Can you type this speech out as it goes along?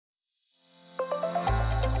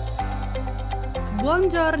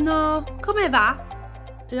Buongiorno, come va?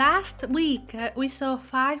 Last week we saw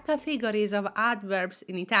 5 categories of adverbs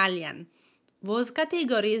in Italian. Those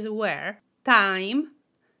categories were time,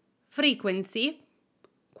 frequency,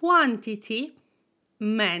 quantity,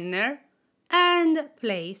 manner, and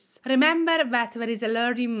place. Remember that there is a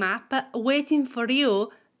learning map waiting for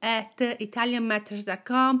you at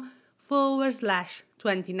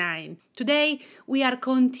italianmatters.com/29. Today we are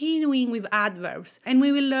continuing with adverbs and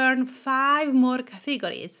we will learn 5 more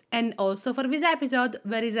categories. And also for this episode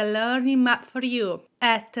there is a learning map for you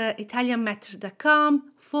at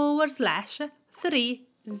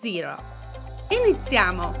italianmatters.com/30.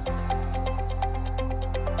 Iniziamo!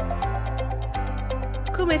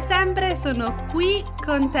 Come sempre sono qui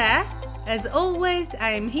con te. As always,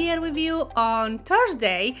 I am here with you on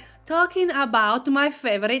Thursday talking about my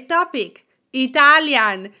favorite topic,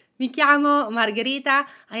 Italian. Mi chiamo Margherita.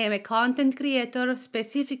 I am a content creator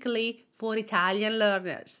specifically for Italian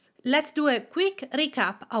learners. Let's do a quick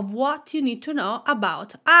recap of what you need to know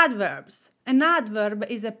about adverbs. An adverb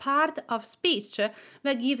is a part of speech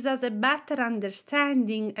that gives us a better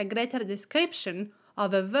understanding, a greater description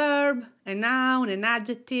of a verb, a noun, an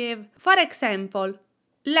adjective. For example,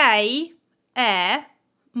 lei è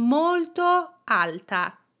molto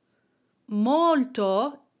alta.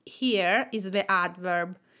 Molto here is the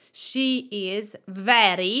adverb. She is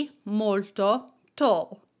very, molto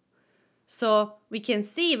tall. So we can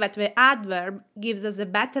see that the adverb gives us a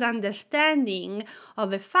better understanding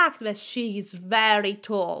of the fact that she is very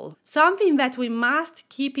tall. Something that we must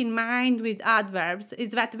keep in mind with adverbs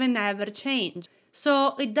is that they never change.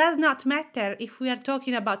 So it does not matter if we are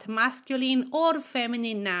talking about masculine or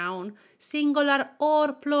feminine noun, singular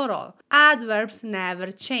or plural. Adverbs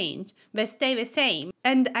never change. They stay the same.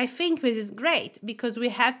 And I think this is great because we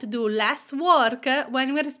have to do less work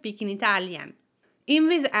when we're speaking Italian. In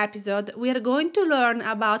this episode, we are going to learn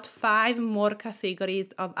about 5 more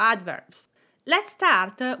categories of adverbs. Let's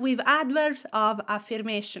start with adverbs of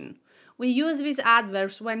affirmation. We use these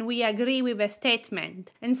adverbs when we agree with a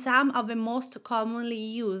statement, and some of the most commonly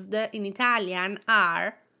used in Italian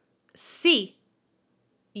are sì,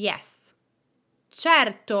 yes,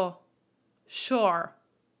 certo, sure,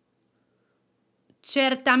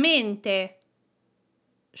 certamente,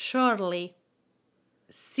 surely,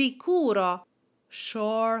 sicuro,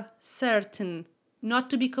 sure, certain, not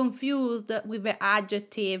to be confused with the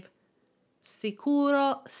adjective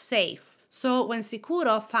sicuro, safe. So when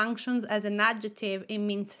sicuro functions as an adjective, it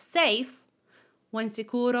means safe. When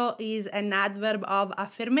sicuro is an adverb of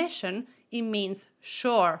affirmation, it means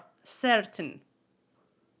sure, certain.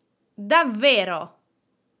 Davvero,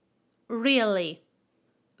 really.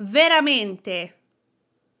 Veramente,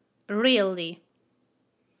 really.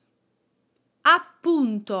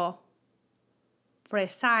 Appunto,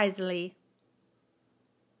 precisely.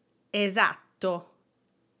 Esatto,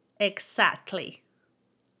 exactly.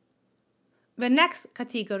 The next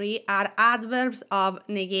category are adverbs of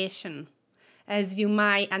negation. As you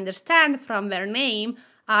might understand from their name,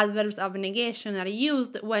 adverbs of negation are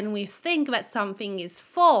used when we think that something is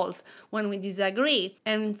false, when we disagree,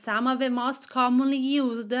 and some of the most commonly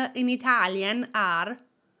used in Italian are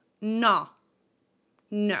no,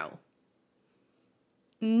 no,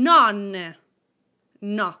 non,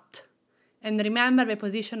 not. And remember, the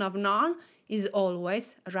position of non is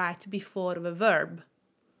always right before the verb.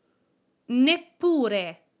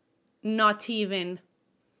 Neppure, not even.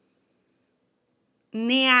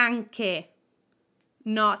 Neanche,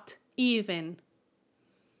 not even.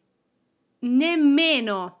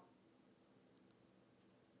 Nemmeno,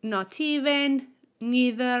 not even,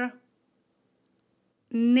 neither.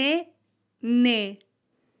 Ne,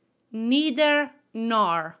 neither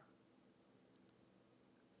nor.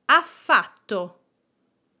 Affatto,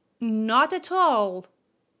 not at all.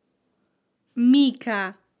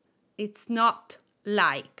 Mica, it's not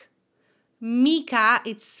like. Mica,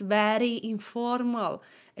 it's very informal.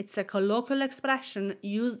 It's a colloquial expression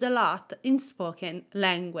used a lot in spoken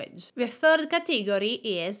language. The third category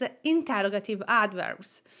is interrogative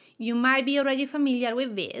adverbs. You might be already familiar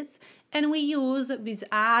with this, and we use these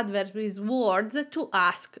adverbs, these words, to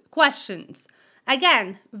ask questions.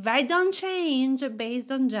 Again, they don't change based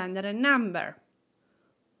on gender and number.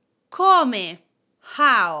 Come,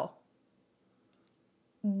 how.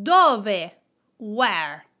 Dove,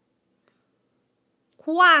 where.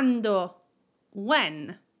 Quando,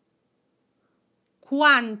 when.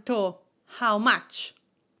 Quanto, how much.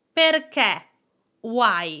 Perché,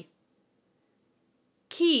 why.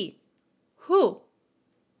 Chi, who.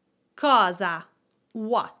 Cosa,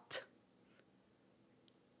 what.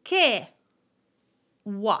 Che,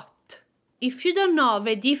 what. If you don't know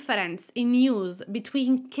the difference in use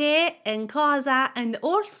between che and cosa and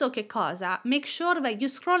also che cosa, make sure that you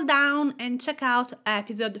scroll down and check out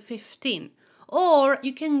episode 15. Or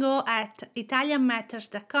you can go at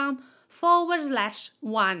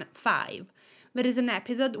italianmatters.com/15. There is an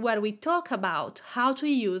episode where we talk about how to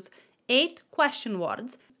use 8 question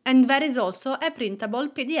words, and there is also a printable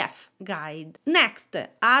PDF guide. Next,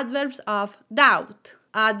 adverbs of doubt.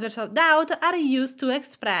 Adverbs of doubt are used to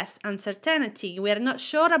express uncertainty. We are not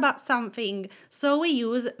sure about something, so we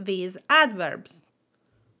use these adverbs.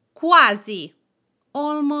 Quasi,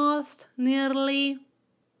 almost, nearly.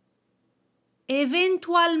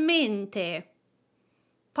 Eventualmente,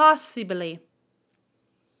 possibly.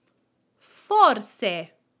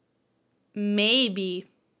 Forse, maybe.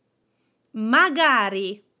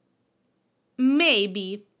 Magari,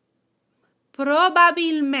 maybe.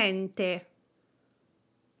 Probabilmente,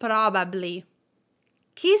 probably.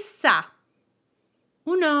 Chissà,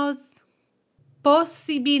 who knows.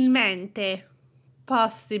 Possibilmente,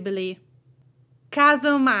 possibly.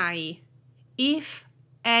 Casomai, if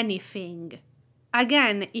anything.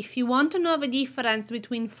 Again, if you want to know the difference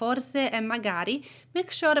between forse and magari,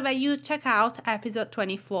 make sure that you check out episode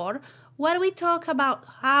 24, where we talk about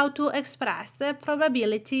how to express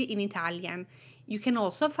probability in Italian. You can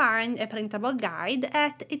also find a printable guide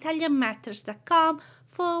at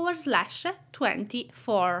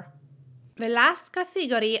italianmatters.com/24. The last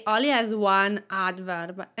category only has one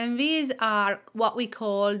adverb, and these are what we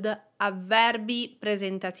called avverbi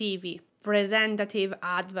presentativi, presentative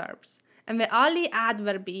adverbs. And the only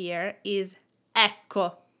adverb here is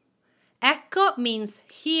ecco. Ecco means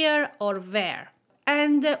here or there.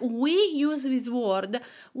 And we use this word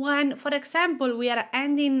when, for example, we are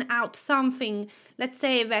handing out something. Let's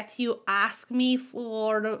say that you ask me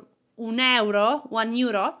for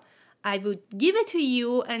 €1. I would give it to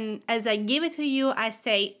you, and as I give it to you, I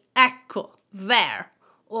say ecco, there,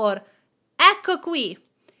 or ecco qui,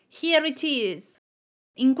 here it is.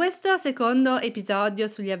 In questo secondo episodio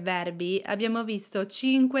sugli avverbi abbiamo visto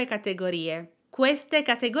 5 categorie. Queste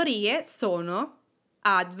categorie sono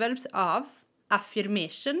adverbs of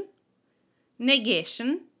affirmation,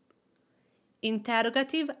 negation,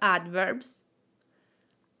 interrogative adverbs,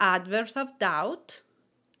 adverbs of doubt,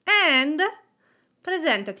 and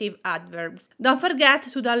presentative adverbs. Don't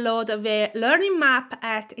forget to download the learning map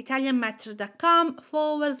at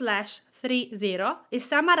italianmatters.com/30. It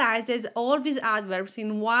summarizes all these adverbs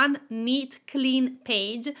in one neat, clean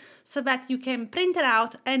page so that you can print it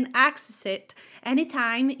out and access it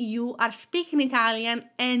anytime you are speaking Italian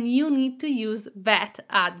and you need to use that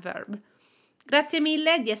adverb. Grazie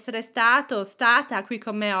mille di essere stata qui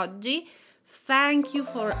con me oggi. Thank you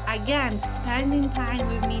for again spending time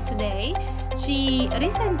with me today. Ci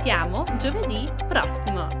risentiamo giovedì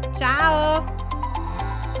prossimo. Ciao!